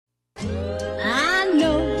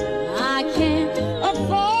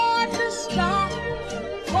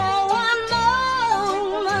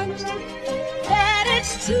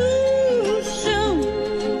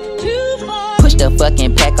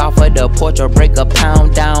off of the porch or break a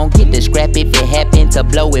pound down. Get the scrap if it happen to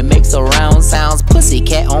blow, it makes a round sounds.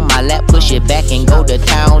 Pussycat on my lap, push it back and go to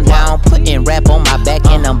town down. Putting rap on my back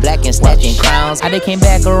and I'm black and snatching crowns. I they came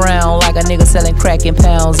back around like a nigga selling crack in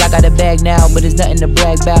pounds. I got a bag now, but it's nothing to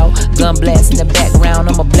brag about. Gun blast in the background,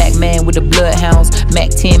 I'm a black man with the bloodhounds. Mac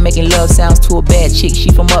 10 making love sounds to a bad chick. She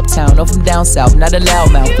from Uptown or from down south, not a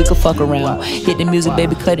loudmouth. We could fuck around. Hit the music,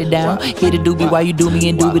 baby, cut it down. Hit a doobie while you do me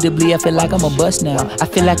indubitably. I feel like I'm a bust now. I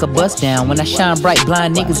feel like a bust down. When I shine bright,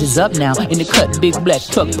 blind niggas is up now. In the cut, big black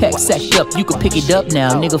truck pack sacked up. You can pick it up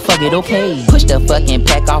now, nigga. Fuck it, okay. Push the fucking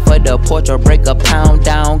pack off of the porch or break a pound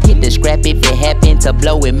down. Get the scrap if it happen to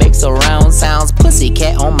blow, it makes a round sounds.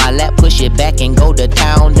 Pussycat on my lap, push it back and go to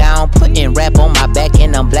town down. Putting rap on my back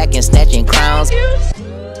and I'm black and snatching crowns.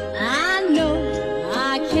 I know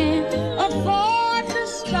I can't afford to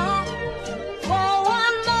stop for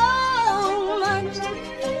one moment.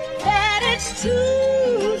 That it's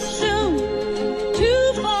too soon,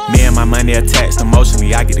 too far. Me and my money attached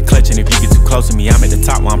emotionally. I get the clutching if you get too close to me. I'm at the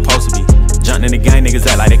top where I'm supposed to be. Jumping in the gang, niggas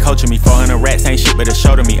act like they coaching me. 400 rats ain't shit but a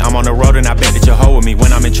show to me. I'm on the road and I bet that you'll hold with me.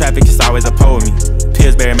 When I'm in traffic, it's always a pole with me.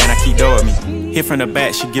 Pillsbury, man, I keep dough with me. Hit from the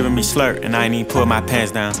back, she giving me slurp, and I ain't even pull my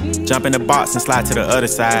pants down. Jump in the box and slide to the other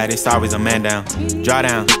side, it's always a man down. Draw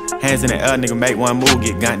down, hands in the air, nigga make one move,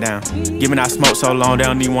 get gunned down. Giving out smoke so long, they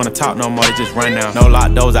don't even wanna talk no more, they just run down. No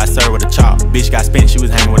lock doors, I serve with a chop. Bitch got spent, she was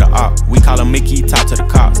hanging with a op. We call her Mickey, talk to the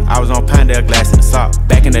cops. I was on Pinedale, glass in the sock.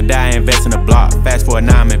 Back in the day, I invest in the block. Fast forward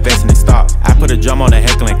now, I'm investing in stocks. I put a drum on the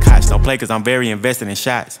heckling couch, don't play cause I'm very invested in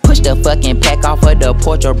shots. Push the fucking pack off of the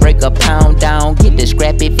porch or break a pound down. Get the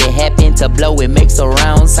scrap if it happen to blow, it makes a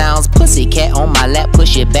round sounds. Pussycat on my lap,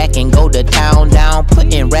 push it back and go to town down.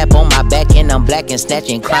 Putting rap on my back and I'm black and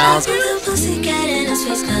snatching crowns. I put the pussycat in his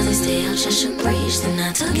face cause he stay out just a breeze. Then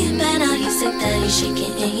I took it back, now he's sick that he's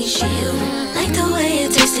shaking and he's shivering. Like the way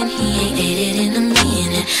it tastes and he ain't ate it in a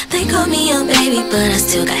minute. They call me a baby but I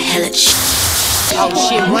still got hella shit. Oh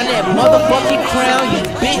shit, run that motherfucking crown, you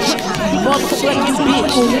bitch. Motherfucking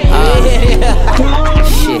bitch.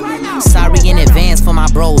 Shit. Sorry in advance for my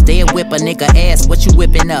bros, they'll whip a nigga ass, what you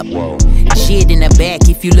whipping up? Shit in the back,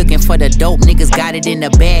 if you looking for the dope, niggas got it in the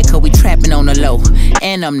bag, cause we trapping on the low.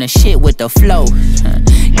 And I'm the shit with the flow.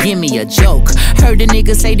 Give me a joke. Heard the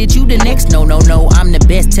nigga say that you the next. No, I'm the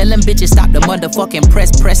best. Tell them bitches stop the motherfucking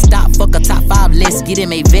press stop. Fuck a top 5 list. Get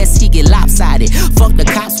him a vest, he get lopsided. Fuck the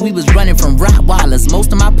cops, we was running from Rottweilers.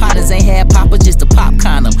 Most of my partners ain't had papa, just a pop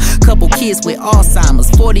condom. Couple kids with Alzheimer's,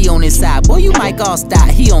 40 on his side. Boy, you might all stop,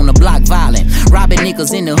 he on the block violent. Robbing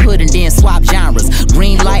niggas in the hood and then swap genres.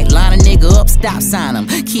 Green light, line a nigga up, stop sign him.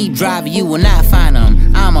 Keep driving, you will not find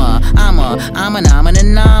him. I'm an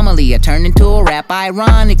anomaly. I turned into a rap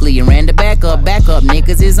ironically. And ran the back up,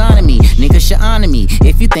 niggas is on me. Niggas should honor me.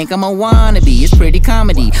 If you think I'm a wannabe, it's pretty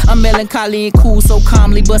comedy. I'm melancholy and cool, so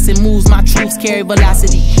calmly busting moves. My troops carry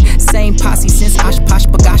velocity. Same posse since Osh Posh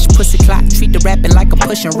Bagosh Pussy Clock. Treat the rapping like a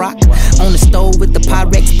pushing rock. On the stove with the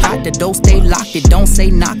Pyrex pot, the door stay locked. It don't say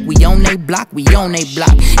knock. We on they block, we on they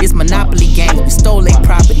block. It's Monopoly games, we stole they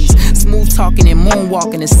properties. Smooth talking and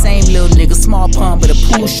moonwalking, the same little nigga. Small pun but a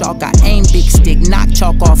pool shark. I aim big stick, knock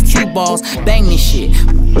chalk off cue balls. Bang this shit.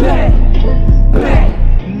 Back.